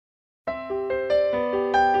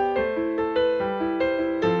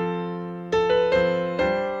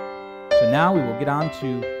And now we will get on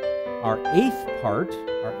to our eighth part,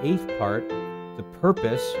 the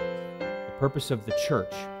purpose of the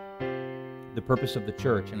church. The purpose of the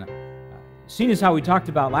church. And seeing as how we talked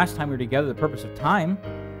about last time we were together, the purpose of time,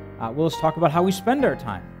 well, let's talk about how we spend our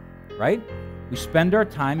time, right? We spend our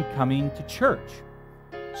time coming to church.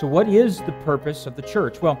 So what is the purpose of the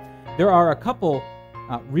church? Well, there are a couple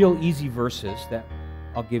real easy verses that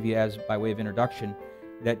I'll give you as by way of introduction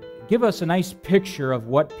that give us a nice picture of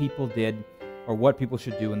what people did or what people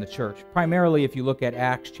should do in the church. Primarily, if you look at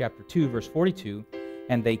Acts chapter 2, verse 42,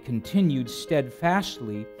 and they continued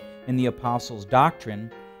steadfastly in the apostles'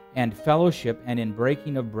 doctrine and fellowship and in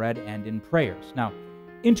breaking of bread and in prayers. Now,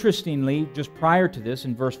 interestingly, just prior to this,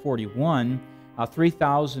 in verse 41,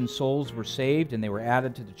 3,000 souls were saved and they were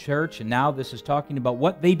added to the church, and now this is talking about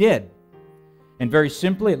what they did. And very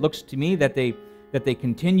simply, it looks to me that they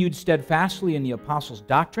continued steadfastly in the apostles'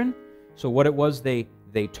 doctrine. So what it was they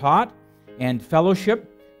taught, and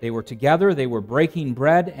fellowship, they were together, they were breaking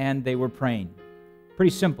bread, and they were praying. Pretty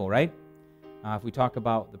simple, right? If we talk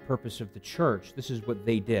about the purpose of the church, this is what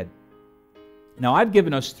they did. Now, I've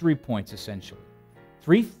given us 3 points, essentially.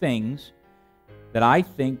 3 things that I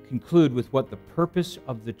think conclude with what the purpose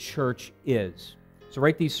of the church is. So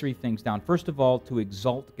write these 3 things down. First of all, to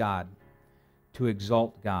exalt God. To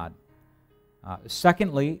exalt God.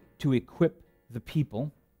 Secondly, to equip the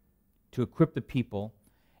people. To equip the people.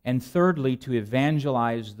 And thirdly, to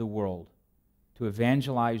evangelize the world. To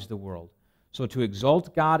evangelize the world. So to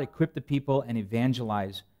exalt God, equip the people, and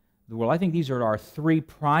evangelize the world. I think these are our 3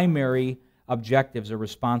 primary objectives or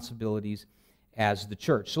responsibilities as the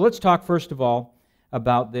church. So let's talk first of all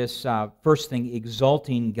about this first thing,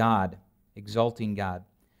 exalting God. Exalting God.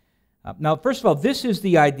 Now, first of all, this is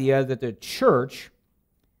the idea that the church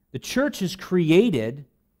is created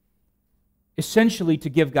essentially to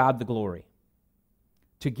give God the glory.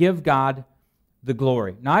 To give God the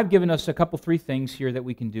glory. Now, I've given us a couple, 3 things here that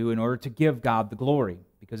we can do in order to give God the glory.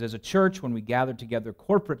 Because as a church, when we gather together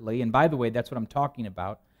corporately, and by the way, that's what I'm talking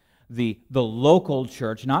about, the local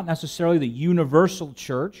church, not necessarily the universal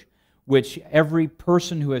church, which every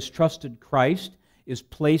person who has trusted Christ is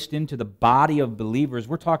placed into the body of believers.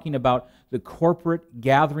 We're talking about the corporate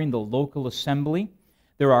gathering, the local assembly.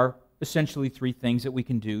 There are essentially 3 things that we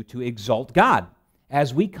can do to exalt God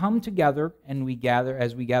as we come together and we gather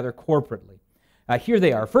corporately. Here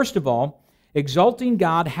they are. First of all, exalting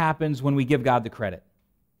God happens when we give God the credit.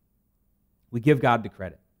 We give God the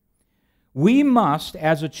credit. We must,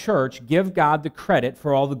 as a church, give God the credit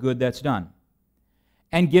for all the good that's done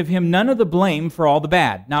and give Him none of the blame for all the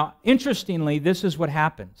bad. Now, interestingly, this is what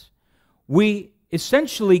happens. We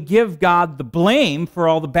essentially give God the blame for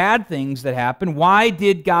all the bad things that happen. Why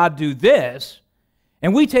did God do this?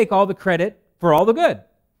 And we take all the credit for all the good.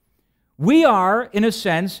 We are, in a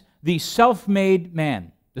sense, the self-made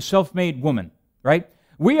man, the self-made woman, right?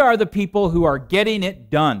 We are the people who are getting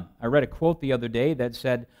it done. I read a quote the other day that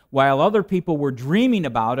said, while other people were dreaming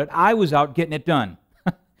about it, I was out getting it done.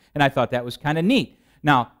 And I thought that was kind of neat.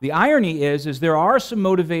 Now, the irony is there are some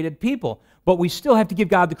motivated people, but we still have to give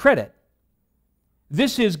God the credit.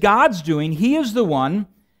 This is God's doing. He is the one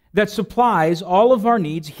that supplies all of our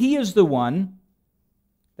needs. He is the one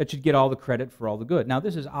that should get all the credit for all the good. Now,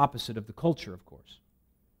 this is opposite of the culture, of course.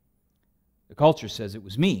 The culture says it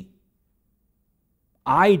was me.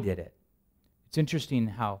 I did it. It's interesting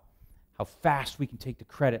how fast we can take the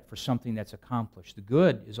credit for something that's accomplished. The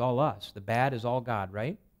good is all us. The bad is all God,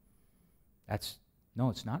 right? No,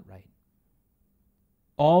 it's not right.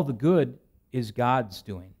 All the good is God's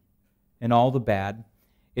doing, and all the bad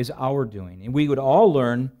is our doing. And we would all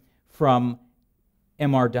learn from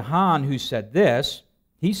M.R. DeHaan, who said this.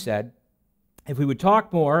 He said, if we would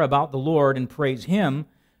talk more about the Lord and praise Him,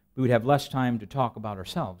 we would have less time to talk about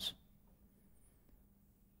ourselves.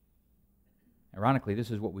 Ironically,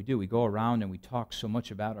 this is what we do. We go around and we talk so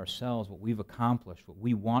much about ourselves, what we've accomplished, what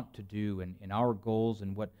we want to do, and our goals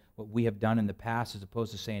and what we have done in the past, as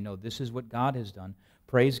opposed to saying, no, this is what God has done.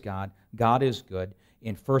 Praise God. God is good.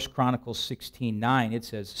 In 1 Chronicles 16:9, it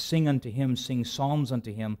says, sing unto Him, sing psalms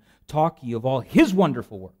unto Him, talk ye of all His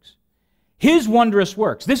wonderful works. His wondrous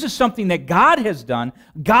works. This is something that God has done.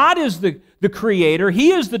 God is the creator.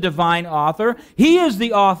 He is the divine author. He is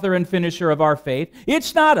the author and finisher of our faith.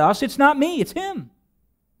 It's not us. It's not me. It's Him.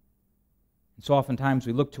 And so oftentimes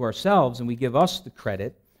we look to ourselves and we give us the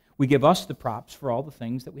credit. We give us the props for all the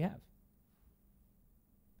things that we have.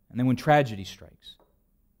 And then when tragedy strikes,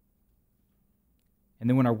 and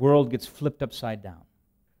then when our world gets flipped upside down,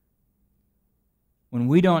 when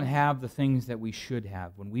we don't have the things that we should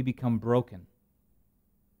have, when we become broken,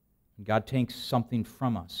 and God takes something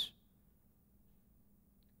from us,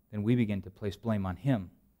 then we begin to place blame on him.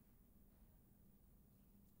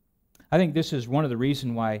 I think this is one of the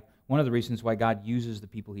reasons why God uses the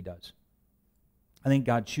people he does. I think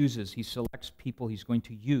God chooses, he selects people he's going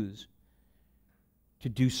to use to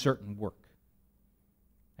do certain work.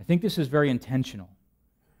 I think this is very intentional.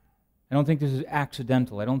 I don't think this is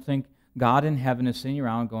accidental. I don't think God in heaven is sitting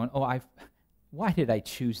around going, why did I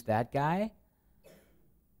choose that guy?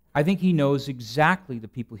 I think he knows exactly the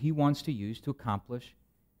people he wants to use to accomplish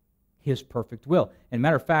his perfect will. And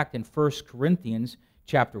matter of fact, in 1 Corinthians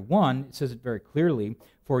chapter 1, it says it very clearly,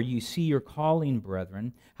 "For you see your calling,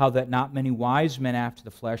 brethren, how that not many wise men after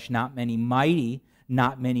the flesh, not many mighty,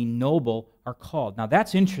 not many noble are called." Now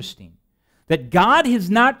that's interesting, that God is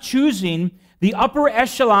not choosing the upper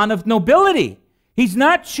echelon of nobility. He's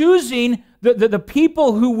not choosing the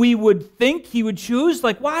people who we would think he would choose.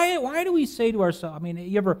 Like, why do we say to ourselves, I mean,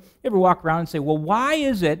 you ever walk around and say, well, why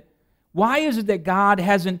is it that God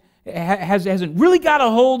hasn't really got a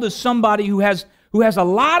hold of somebody who has a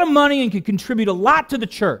lot of money and can contribute a lot to the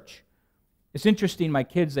church? It's interesting, my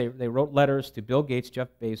kids, they wrote letters to Bill Gates, Jeff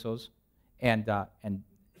Bezos, and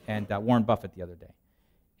Warren Buffett the other day.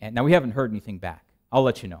 And now we haven't heard anything back. I'll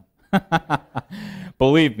let you know.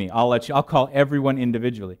 Believe me, I'll call everyone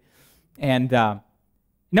individually. And now,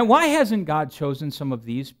 why hasn't God chosen some of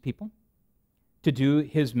these people to do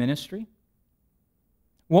his ministry?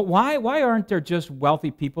 Well, why aren't there just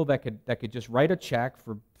wealthy people that could just write a check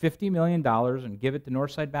for $50 million and give it to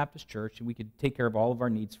Northside Baptist Church, and we could take care of all of our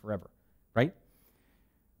needs forever, right?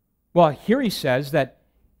 Well, here he says that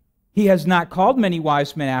he has not called many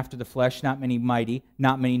wise men after the flesh, not many mighty,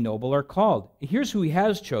 not many noble are called. Here's who he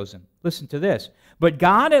has chosen. Listen to this. But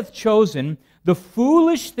God hath chosen the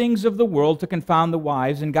foolish things of the world to confound the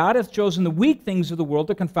wise, and God hath chosen the weak things of the world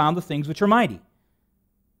to confound the things which are mighty.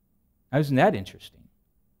 Now, isn't that interesting?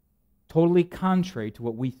 Totally contrary to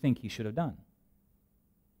what we think he should have done.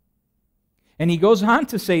 And he goes on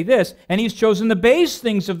to say this, and he's chosen the base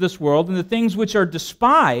things of this world, and the things which are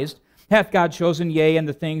despised hath God chosen, yea, and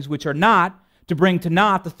the things which are not, to bring to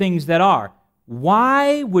naught the things that are.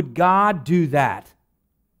 Why would God do that?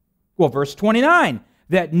 Well, verse 29,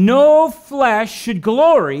 that no flesh should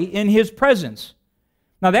glory in his presence.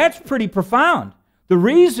 Now that's pretty profound. The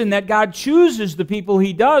reason that God chooses the people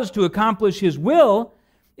he does to accomplish his will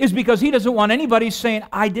is because he doesn't want anybody saying,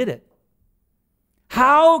 I did it.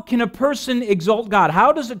 How can a person exalt God?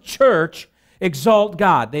 How does a church exalt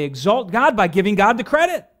God? They exalt God by giving God the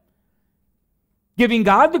credit. Giving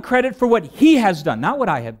God the credit for what he has done, not what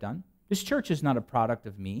I have done. This church is not a product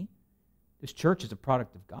of me. This church is a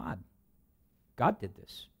product of God. God did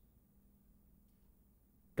this.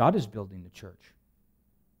 God is building the church.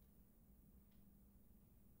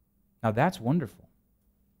 Now that's wonderful.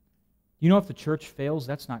 You know, if the church fails,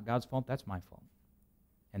 that's not God's fault, that's my fault.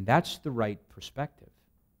 And that's the right perspective.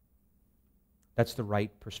 That's the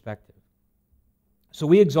right perspective. So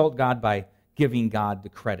we exalt God by giving God the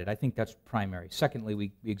credit. I think that's primary. Secondly,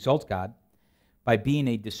 we exalt God by being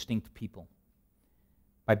a distinct people.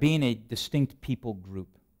 By being a distinct people group.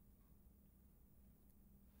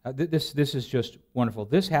 This is just wonderful.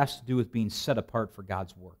 This has to do with being set apart for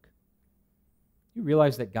God's work. You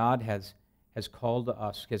realize that God has called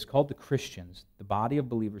us, has called the Christians, the body of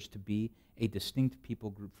believers, to be a distinct people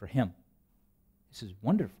group for him. This is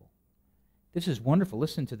wonderful. This is wonderful.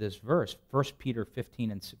 Listen to this verse, 1 Peter 1,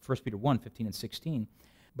 15 and 16.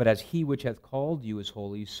 But as he which hath called you is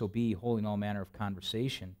holy, so be ye holy in all manner of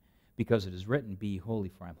conversation, because it is written, be ye holy,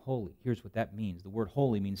 for I am holy. Here's what that means. The word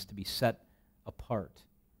holy means to be set apart.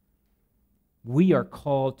 We are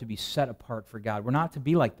called to be set apart for God. We're not to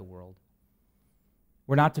be like the world.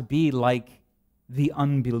 We're not to be like the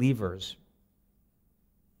unbelievers.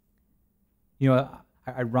 You know,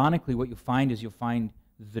 ironically, what you'll find is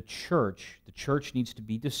the church needs to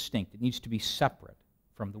be distinct. It needs to be separate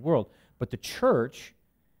from the world. But the church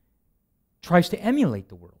tries to emulate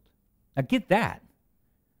the world. Now get that.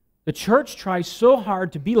 The church tries so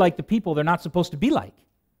hard to be like the people they're not supposed to be like.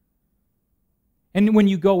 And when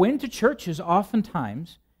you go into churches,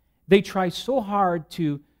 oftentimes, they try so hard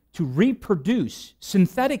to reproduce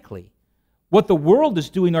synthetically what the world is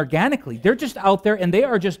doing organically. They're just out there and they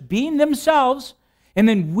are just being themselves, and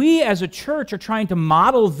then we as a church are trying to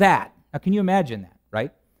model that. Now can you imagine that,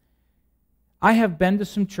 right? I have been to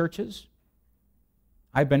some churches.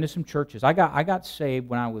 I got saved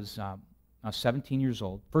when I was 17 years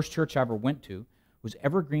old. First church I ever went to was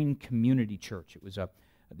Evergreen Community Church. It was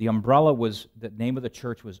the umbrella was, the name of the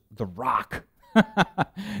church was The Rock.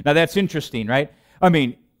 Now that's interesting, right? I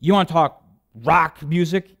mean, you want to talk rock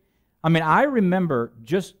music? I mean, I remember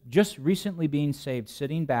just recently being saved,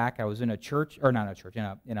 sitting back. I was in a church, or not a church,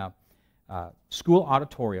 in a school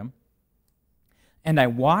auditorium, and I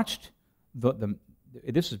watched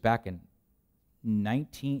this was back in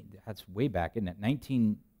that's way back, isn't it?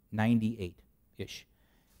 1998-ish.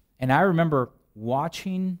 And I remember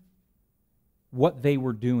watching what they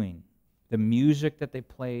were doing, the music that they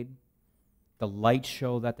played, the light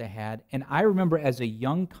show that they had. And I remember as a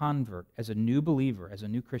young convert, as a new believer, as a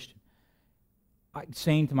new Christian,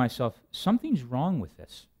 saying to myself, something's wrong with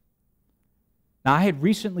this. Now, I had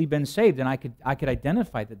recently been saved, and I could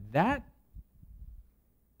identify that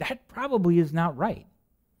probably is not right.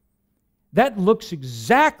 That looks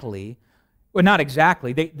exactly, well, not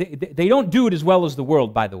exactly. They don't do it as well as the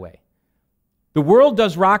world, by the way. The world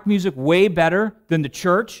does rock music way better than the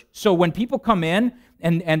church. So when people come in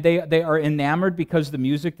and they are enamored because of the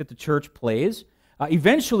music that the church plays,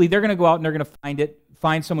 eventually they're going to go out and they're going to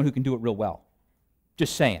find someone who can do it real well.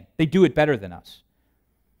 Just saying. They do it better than us.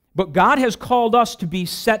 But God has called us to be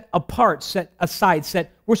set apart, set aside,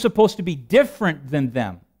 we're supposed to be different than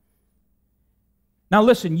them. Now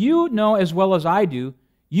listen, you know as well as I do,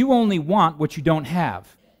 you only want what you don't have.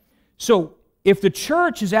 So if the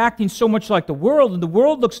church is acting so much like the world, and the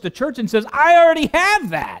world looks at the church and says, I already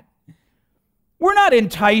have that, we're not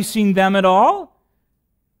enticing them at all.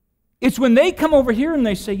 It's when they come over here and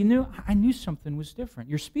they say, I knew something was different.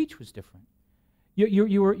 Your speech was different.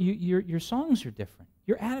 Your songs are different.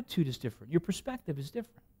 Your attitude is different. Your perspective is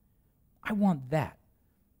different. I want that.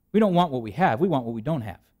 We don't want what we have. We want what we don't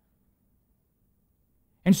have.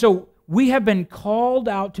 And so we have been called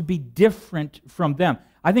out to be different from them.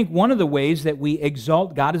 I think one of the ways that we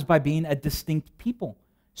exalt God is by being a distinct people,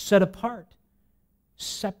 set apart,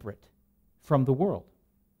 separate from the world.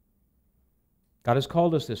 God has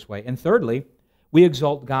called us this way. And thirdly, we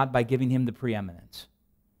exalt God by giving Him the preeminence.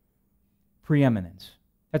 Preeminence.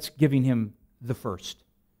 That's giving Him the first,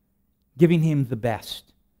 giving Him the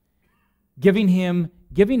best, giving Him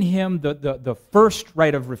the first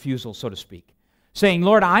right of refusal, so to speak. Saying,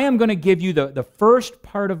 Lord, I am going to give you the first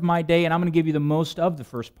part of my day, and I'm going to give you the most of the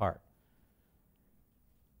first part.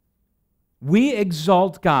 We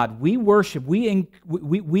exalt God. We worship. We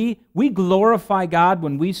glorify God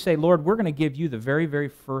when we say, Lord, we're going to give you the very, very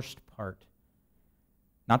first part.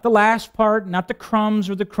 Not the last part, not the crumbs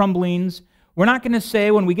or the crumblings. We're not going to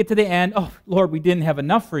say when we get to the end, oh, Lord, we didn't have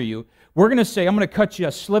enough for you. We're going to say, I'm going to cut you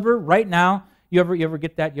a sliver right now. You ever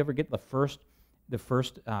get that? You ever get the first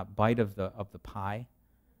bite of the pie,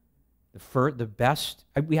 the best.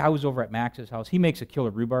 I was over at Max's house. He makes a killer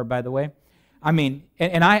rhubarb, by the way. I mean,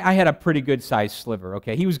 and I had a pretty good sized sliver.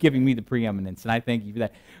 Okay, he was giving me the preeminence, and I thank you for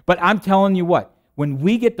that. But I'm telling you what, when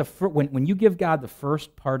we get when you give God the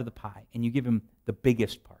first part of the pie, and you give Him the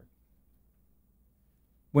biggest part,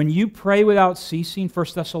 when you pray without ceasing, 1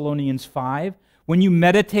 Thessalonians 5. When you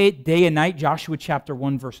meditate day and night, Joshua chapter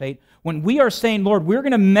 1, verse 8, when we are saying, Lord, we're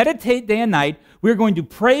going to meditate day and night, we're going to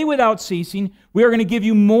pray without ceasing, we are going to give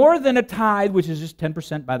you more than a tithe, which is just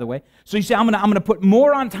 10%, by the way. So you say, I'm going to put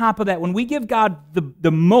more on top of that. When we give God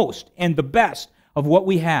the most and the best of what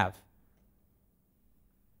we have,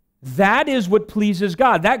 that is what pleases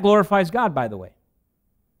God. That glorifies God, by the way.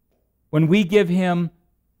 When we give Him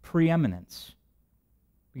preeminence,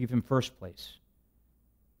 we give Him first place.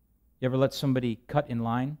 You ever let somebody cut in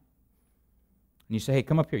line? And you say, hey,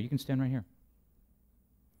 come up here. You can stand right here.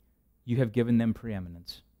 You have given them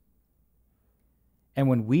preeminence. And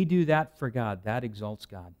when we do that for God, that exalts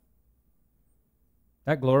God.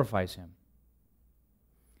 That glorifies Him.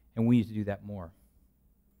 And we need to do that more.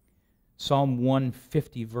 Psalm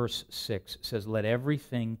 150, verse 6 says, let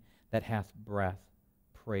everything that hath breath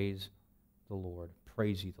praise the Lord.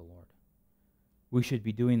 Praise ye the Lord. We should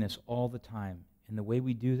be doing this all the time. And the way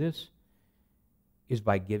we do this is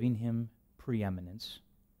by giving Him preeminence,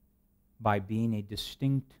 by being a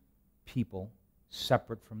distinct people,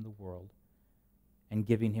 separate from the world, and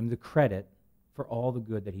giving Him the credit for all the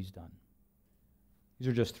good that He's done. These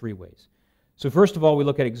are just three ways. So first of all, we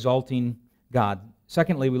look at exalting God.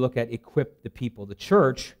 Secondly, we look at equip the people. The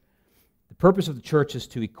church, the purpose of the church is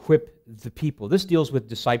to equip the people. This deals with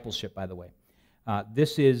discipleship, by the way.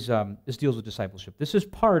 This deals with discipleship. This is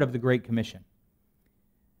part of the Great Commission.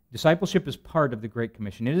 Discipleship is part of the Great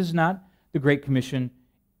Commission. It is not the Great Commission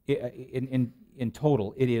in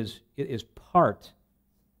total. It is part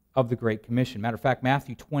of the Great Commission. Matter of fact,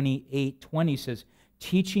 Matthew 28:20 says,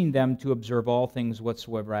 teaching them to observe all things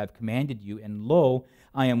whatsoever I have commanded you, and lo,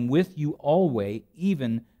 I am with you always,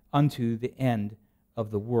 even unto the end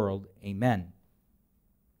of the world. Amen.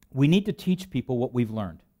 We need to teach people what we've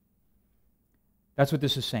learned. That's what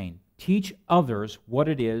this is saying. Teach others what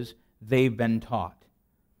it is they've been taught.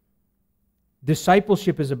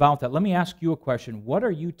 Discipleship is about that. Let me ask you a question. What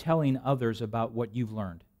are you telling others about what you've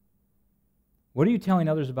learned? What are you telling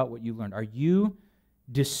others about what you've learned? Are you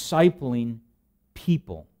discipling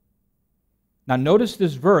people? Now notice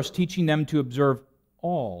this verse, teaching them to observe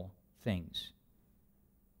all things.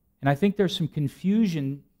 And I think there's some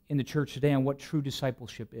confusion in the church today on what true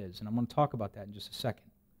discipleship is. And I'm going to talk about that in just a second.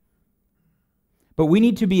 But we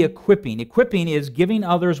need to be equipping. Equipping is giving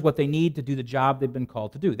others what they need to do the job they've been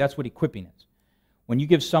called to do. That's what equipping is. When you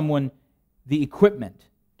give someone the equipment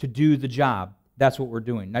to do the job, that's what we're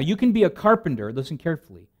doing. Now, you can be a carpenter. Listen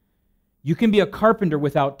carefully. You can be a carpenter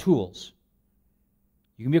without tools.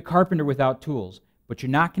 You can be a carpenter without tools, but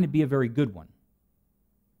you're not going to be a very good one.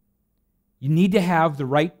 You need to have the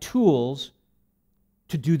right tools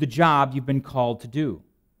to do the job you've been called to do.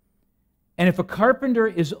 And if a carpenter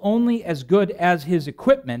is only as good as his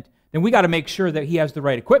equipment, then we got to make sure that he has the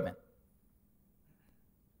right equipment.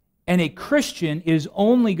 And a Christian is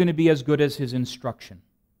only going to be as good as his instruction.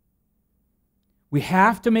 We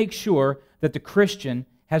have to make sure that the Christian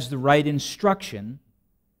has the right instruction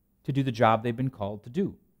to do the job they've been called to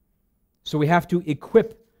do. So we have to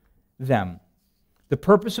equip them. The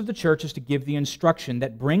purpose of the church is to give the instruction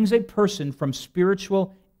that brings a person from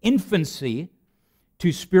spiritual infancy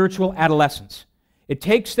to spiritual adolescence. It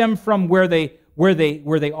takes them from where they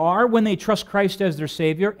are when they trust Christ as their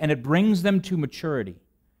Savior, and it brings them to maturity.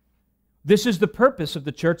 This is the purpose of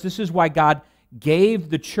the church. This is why God gave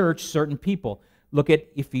the church certain people. Look at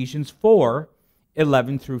Ephesians 4,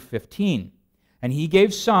 11 through 15. And He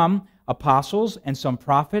gave some apostles, and some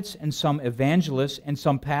prophets, and some evangelists, and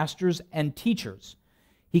some pastors and teachers.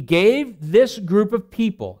 He gave this group of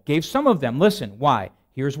people, gave some of them, listen, why?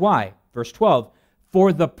 Here's why. Verse 12,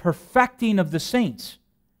 for the perfecting of the saints.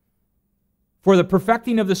 For the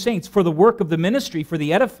perfecting of the saints, for the work of the ministry, for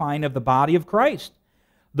the edifying of the body of Christ.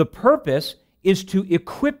 The purpose is to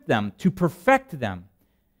equip them, to perfect them.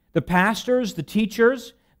 The pastors, the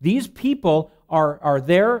teachers, these people are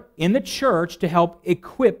there in the church to help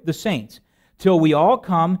equip the saints, till we all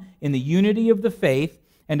come in the unity of the faith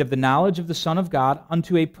and of the knowledge of the Son of God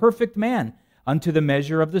unto a perfect man, unto the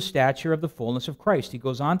measure of the stature of the fullness of Christ. He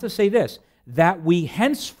goes on to say this, that we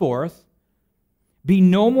henceforth be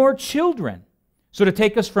no more children. So to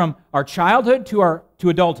take us from our childhood to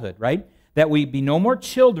adulthood, right? That we be no more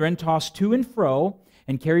children tossed to and fro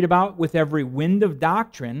and carried about with every wind of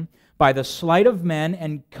doctrine by the sleight of men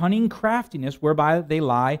and cunning craftiness whereby they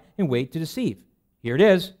lie in wait to deceive. Here it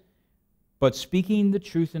is. But speaking the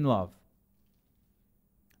truth in love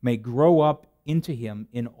may grow up into Him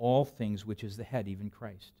in all things, which is the head, even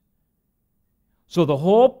Christ. So the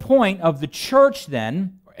whole point of the church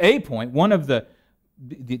then, a point, one of the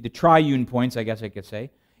triune points, I guess I could say,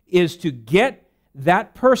 is to get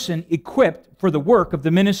that person equipped for the work of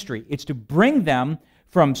the ministry. It's to bring them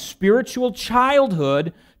from spiritual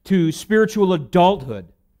childhood to spiritual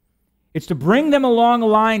adulthood. It's to bring them along a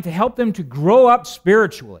line to help them to grow up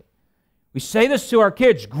spiritually. We say this to our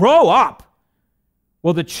kids, grow up.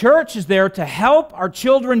 Well, the church is there to help our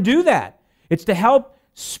children do that. It's to help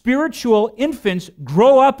spiritual infants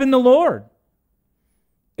grow up in the Lord.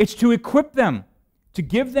 It's to equip them, to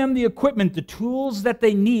give them the equipment, the tools that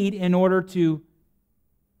they need in order to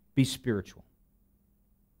be spiritual.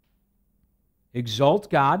 Exalt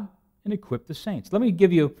God and equip the saints. Let me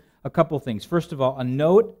give you a couple things. First of all, a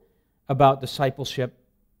note about discipleship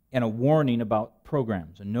and a warning about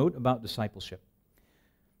programs. A note about discipleship.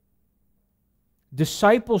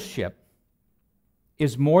 Discipleship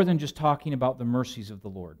is more than just talking about the mercies of the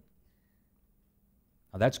Lord.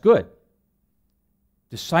 Now that's good.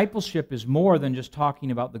 Discipleship is more than just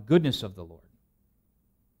talking about the goodness of the Lord.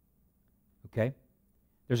 Okay?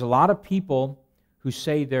 There's a lot of people who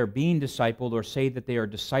say they're being discipled or say that they are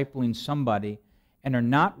discipling somebody and are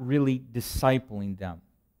not really discipling them.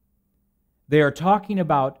 They are talking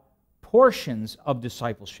about portions of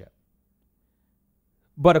discipleship.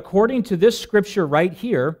 But according to this scripture right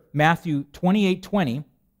here, Matthew 28:20,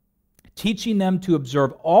 teaching them to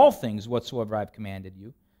observe all things whatsoever I've commanded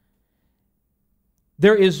you,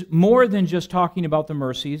 there is more than just talking about the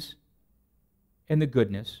mercies and the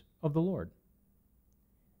goodness of the Lord.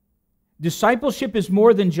 Discipleship is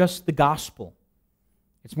more than just the gospel.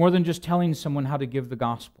 It's more than just telling someone how to give the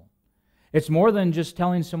gospel. It's more than just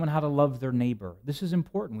telling someone how to love their neighbor. This is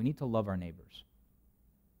important. We need to love our neighbors.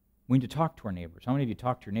 We need to talk to our neighbors. How many of you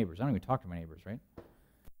talk to your neighbors? I don't even talk to my neighbors, right?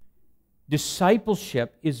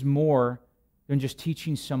 Discipleship is more than just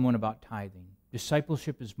teaching someone about tithing.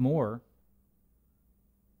 Discipleship is more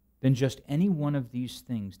than just any one of these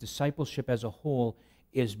things. Discipleship as a whole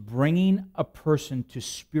is bringing a person to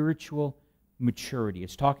spiritual maturity.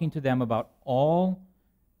 It's talking to them about all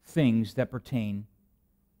things that pertain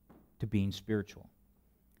to being spiritual.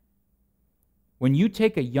 When you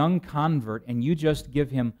take a young convert and you just give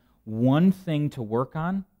him one thing to work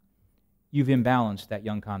on, you've imbalanced that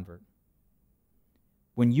young convert.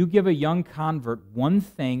 When you give a young convert one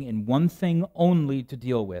thing and one thing only to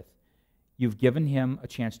deal with, you've given him a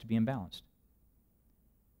chance to be imbalanced.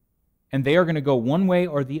 And they are going to go one way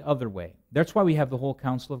or the other way. That's why we have the whole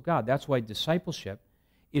counsel of God. That's why discipleship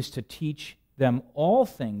is to teach them all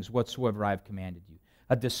things whatsoever I have commanded you.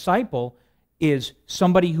 A disciple is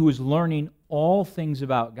somebody who is learning all things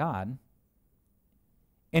about God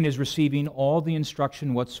and is receiving all the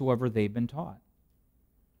instruction whatsoever they've been taught.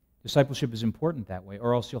 Discipleship is important that way,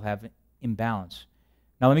 or else you'll have imbalance.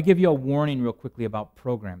 Now let me give you a warning real quickly about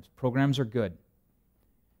programs. Programs are good,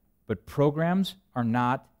 but programs are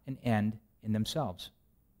not an end in themselves.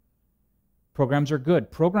 Programs are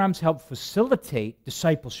good. Programs help facilitate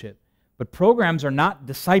discipleship, but programs are not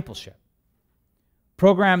discipleship.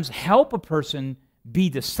 Programs help a person be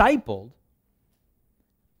discipled,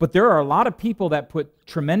 but there are a lot of people that put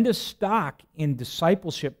tremendous stock in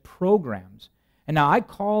discipleship programs. And now I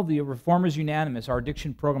call the Reformers Unanimous, our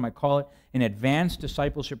addiction program, I call it an advanced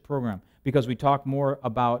discipleship program because we talk more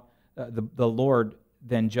about the Lord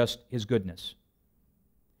than just His goodness.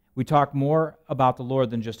 We talk more about the Lord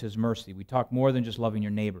than just His mercy. We talk more than just loving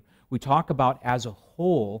your neighbor. We talk about, as a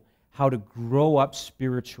whole, how to grow up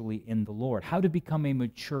spiritually in the Lord, how to become a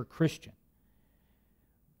mature Christian.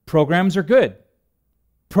 Programs are good.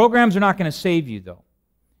 Programs are not going to save you, though.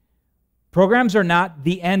 Programs are not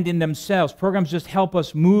the end in themselves. Programs just help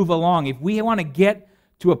us move along. If we want to get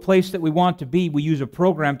to a place that we want to be, we use a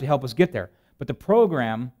program to help us get there. But the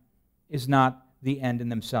program is not the end in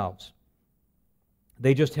themselves.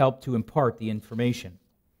 They just help to impart the information.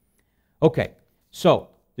 Okay, so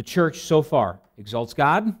the church so far exalts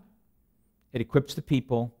God, it equips the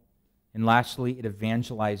people, and lastly, it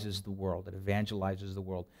evangelizes the world. It evangelizes the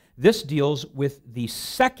world. This deals with the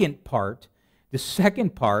second part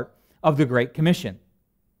of the Great Commission.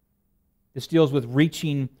 This deals with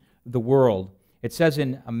reaching the world. It says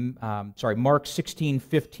in Mark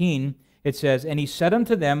 16:15, it says, "And he said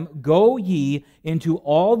unto them, Go ye into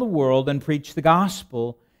all the world and preach the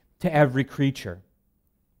gospel to every creature."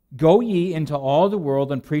 Go ye into all the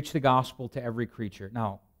world and preach the gospel to every creature.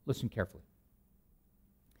 Now, listen carefully.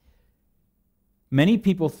 Many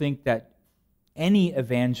people think that any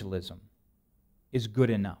evangelism is good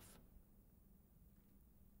enough.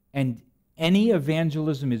 And any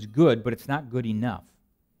evangelism is good, but it's not good enough.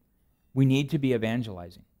 We need to be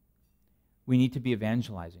evangelizing. We need to be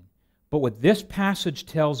evangelizing. But what this passage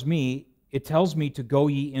tells me, it tells me to go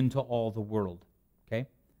ye into all the world. Okay?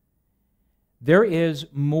 There is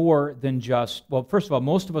more than just, well, first of all,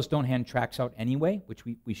 most of us don't hand tracts out anyway, which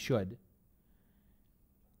we should.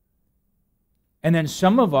 And then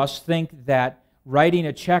some of us think that writing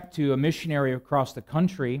a check to a missionary across the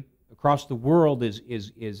country, across the world is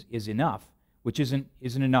enough, which isn't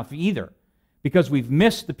enough either, because we've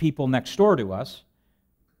missed the people next door to us.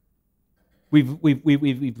 We've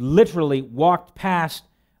literally walked past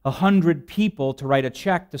 100 people to write a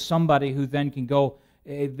check to somebody who then can go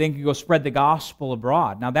spread the gospel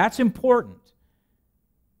abroad. Now that's important.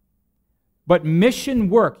 But mission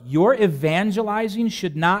work, your evangelizing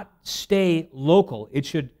should not stay local. It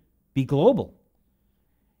should be global.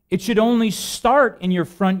 It should only start in your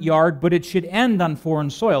front yard, but it should end on foreign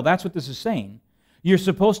soil. That's what this is saying. You're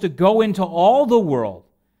supposed to go into all the world.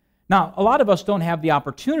 Now, a lot of us don't have the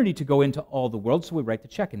opportunity to go into all the world, so we write the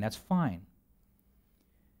check, and that's fine.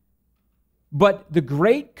 But the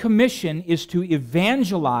Great Commission is to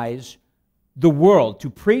evangelize the world, to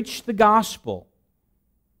preach the gospel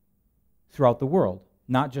throughout the world,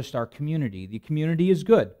 not just our community. The community is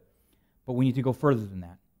good, but we need to go further than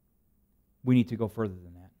that. We need to go further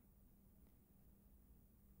than that.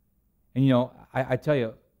 And you know, I tell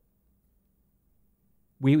you,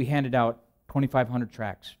 we handed out 2,500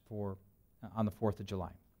 tracts on the 4th of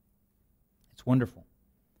July. It's wonderful.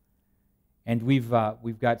 And we've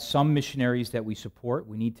got some missionaries that we support.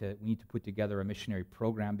 We need to put together a missionary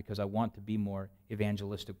program because I want to be more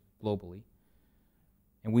evangelistic globally.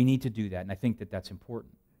 And we need to do that, and I think that that's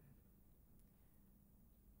important.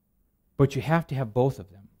 But you have to have both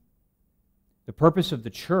of them. The purpose of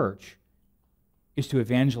the church is to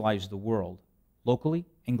evangelize the world, locally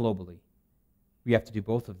and globally. We have to do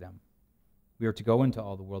both of them. We are to go into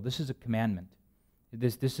all the world. This is a commandment.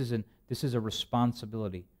 This is a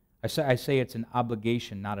responsibility. I say it's an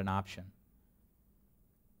obligation, not an option.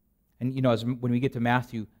 And you know, when we get to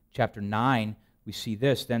Matthew chapter 9, we see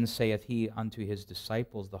this, then saith he unto his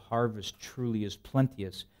disciples, the harvest truly is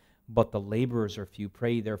plenteous, but the laborers are few.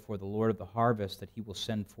 Pray therefore the Lord of the harvest that he will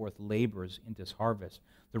send forth laborers into his harvest.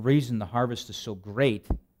 The reason the harvest is so great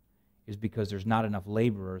is because there's not enough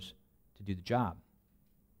laborers to do the job.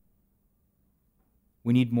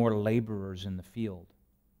 We need more laborers in the field.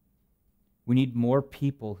 We need more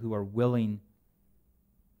people who are willing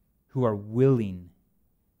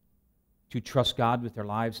to trust God with their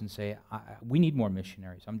lives and say, we need more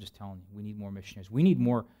missionaries. I'm just telling you, we need more missionaries. We need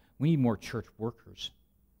more church workers.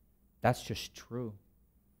 That's just true.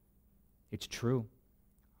 It's true.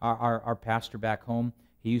 Our pastor back home,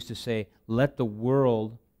 he used to say, let the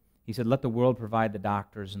world provide the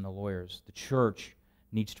doctors and the lawyers. The church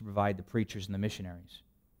needs to provide the preachers and the missionaries.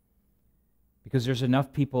 Because there's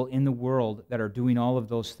enough people in the world that are doing all of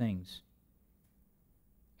those things.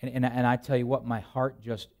 And I tell you what, my heart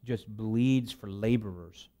just bleeds for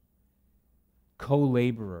laborers,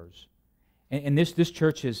 co-laborers. And this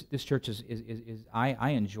church is I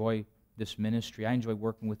enjoy this ministry. I enjoy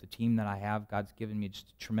working with the team that I have. God's given me just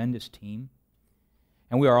a tremendous team.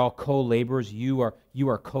 And we are all co-laborers. You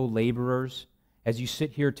are co-laborers. As you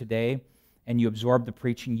sit here today and you absorb the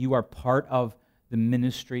preaching, you are part of the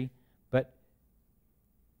ministry.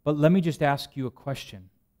 But let me just ask you a question.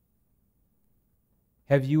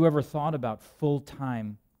 Have you ever thought about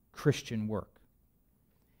full-time Christian work?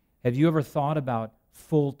 Have you ever thought about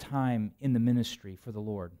full-time in the ministry for the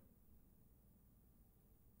Lord?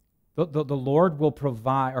 The Lord will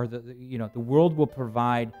provide, or the world will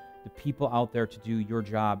provide the people out there to do your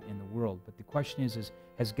job in the world. But the question is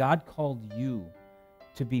has God called you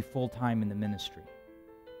to be full-time in the ministry?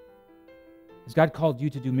 Has God called you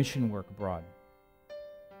to do mission work abroad?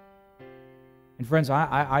 And friends,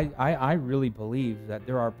 I really believe that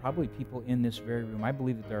there are probably people in this very room. I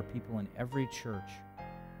believe that there are people in every church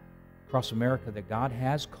across America that God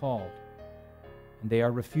has called, and they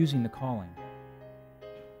are refusing the calling.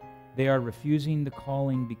 They are refusing the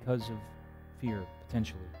calling because of fear,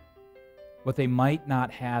 potentially. What they might not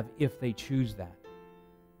have if they choose that.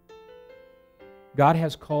 God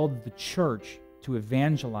has called the church to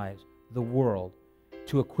evangelize the world,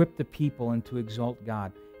 to equip the people, and to exalt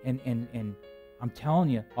God. And I'm telling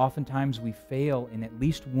you, oftentimes we fail in at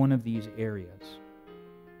least one of these areas.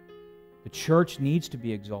 The church needs to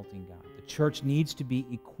be exalting God. The church needs to be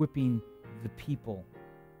equipping the people.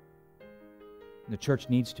 The church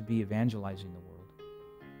needs to be evangelizing the world.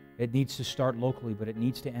 It needs to start locally, but it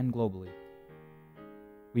needs to end globally.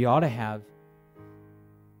 We ought to have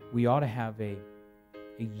a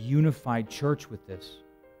unified church with this.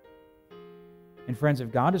 And friends,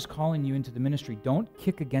 if God is calling you into the ministry, don't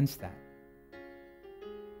kick against that.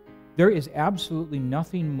 There is absolutely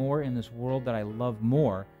nothing more in this world that I love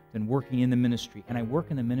more than working in the ministry. And I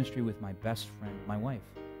work in the ministry with my best friend, my wife.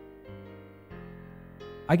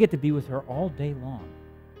 I get to be with her all day long.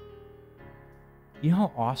 You know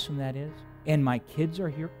how awesome that is? And my kids are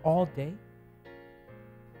here all day.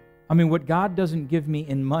 I mean, what God doesn't give me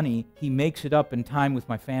in money, He makes it up in time with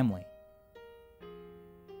my family.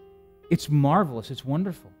 It's marvelous. It's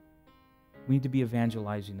wonderful. We need to be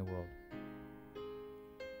evangelizing the world.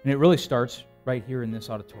 And it really starts right here in this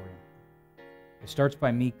auditorium. It starts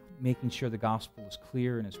by me making sure the gospel is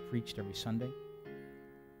clear and is preached every Sunday.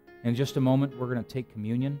 In just a moment, we're going to take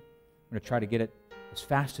communion. We're going to try to get it as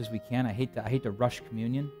fast as we can. I hate to rush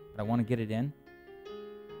communion, but I want to get it in.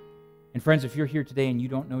 And friends, if you're here today and you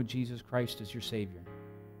don't know Jesus Christ as your Savior,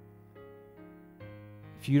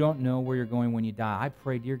 if you don't know where you're going when you die, I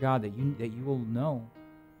pray, dear God, that you will know,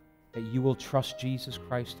 that you will trust Jesus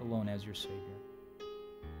Christ alone as your Savior.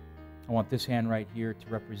 I want this hand right here to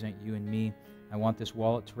represent you and me. I want this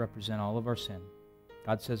wallet to represent all of our sin.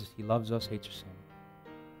 God says He loves us, hates our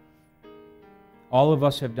sin. All of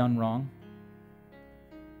us have done wrong.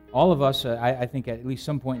 All of us, I think at least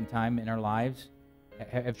some point in time in our lives,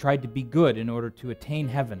 have tried to be good in order to attain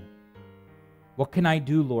heaven. What can I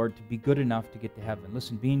do, Lord, to be good enough to get to heaven?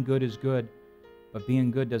 Listen, being good is good, but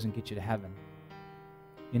being good doesn't get you to heaven.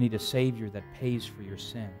 You need a Savior that pays for your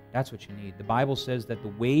sin. That's what you need. The Bible says that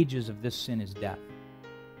the wages of this sin is death.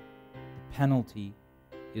 The penalty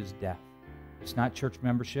is death. It's not church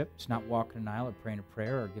membership. It's not walking an aisle or praying a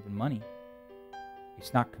prayer or giving money.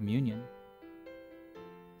 It's not communion.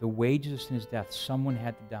 The wages of sin is death. Someone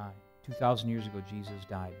had to die. 2,000 years ago, Jesus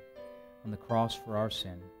died on the cross for our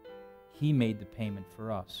sin. He made the payment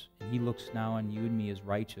for us. And He looks now on you and me as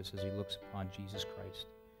righteous as He looks upon Jesus Christ.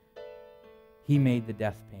 He made the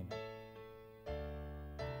death payment.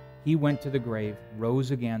 He went to the grave,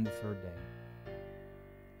 rose again the third day.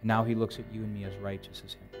 And now He looks at you and me as righteous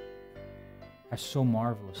as Him. That's so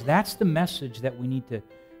marvelous. That's the message that we need to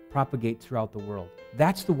propagate throughout the world.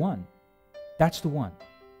 That's the one. That's the one.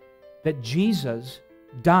 That Jesus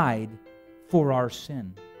died for our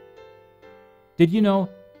sin. Did you know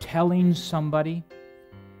telling somebody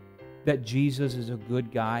that Jesus is a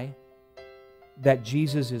good guy, that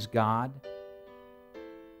Jesus is God?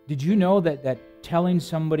 Did you know that telling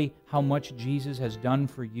somebody how much Jesus has done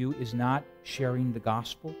for you is not sharing the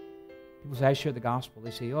gospel? People say, I share the gospel.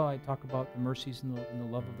 They say, oh, I talk about the mercies and the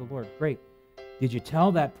love of the Lord. Great. Did you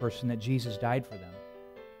tell that person that Jesus died for them?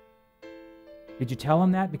 Did you tell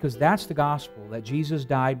them that? Because that's the gospel, that Jesus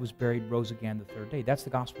died, was buried, rose again the third day. That's the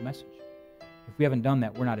gospel message. If we haven't done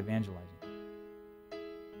that, we're not evangelizing.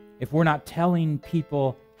 If we're not telling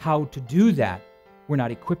people how to do that, we're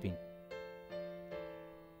not equipping.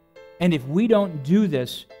 And if we don't do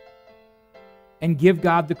this and give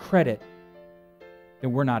God the credit,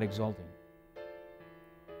 then we're not exalting.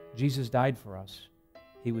 Jesus died for us.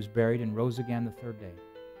 He was buried and rose again the third day.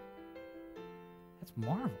 That's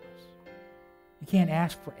marvelous. You can't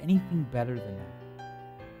ask for anything better than that.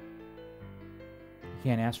 You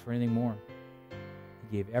can't ask for anything more.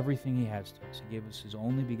 He gave everything He has to us. He gave us His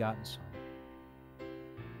only begotten Son.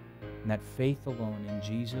 And that faith alone in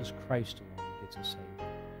Jesus Christ alone gets us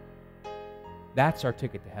saved. That's our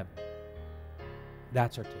ticket to heaven.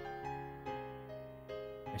 That's our ticket.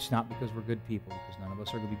 It's not because we're good people, because none of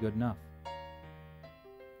us are going to be good enough.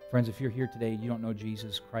 Friends, if you're here today and you don't know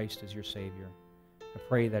Jesus Christ as your Savior, I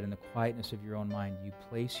pray that in the quietness of your own mind, you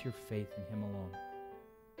place your faith in Him alone.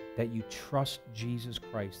 That you trust Jesus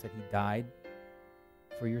Christ, that He died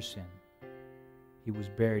for your sin. He was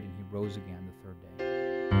buried and He rose again the third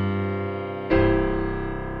day.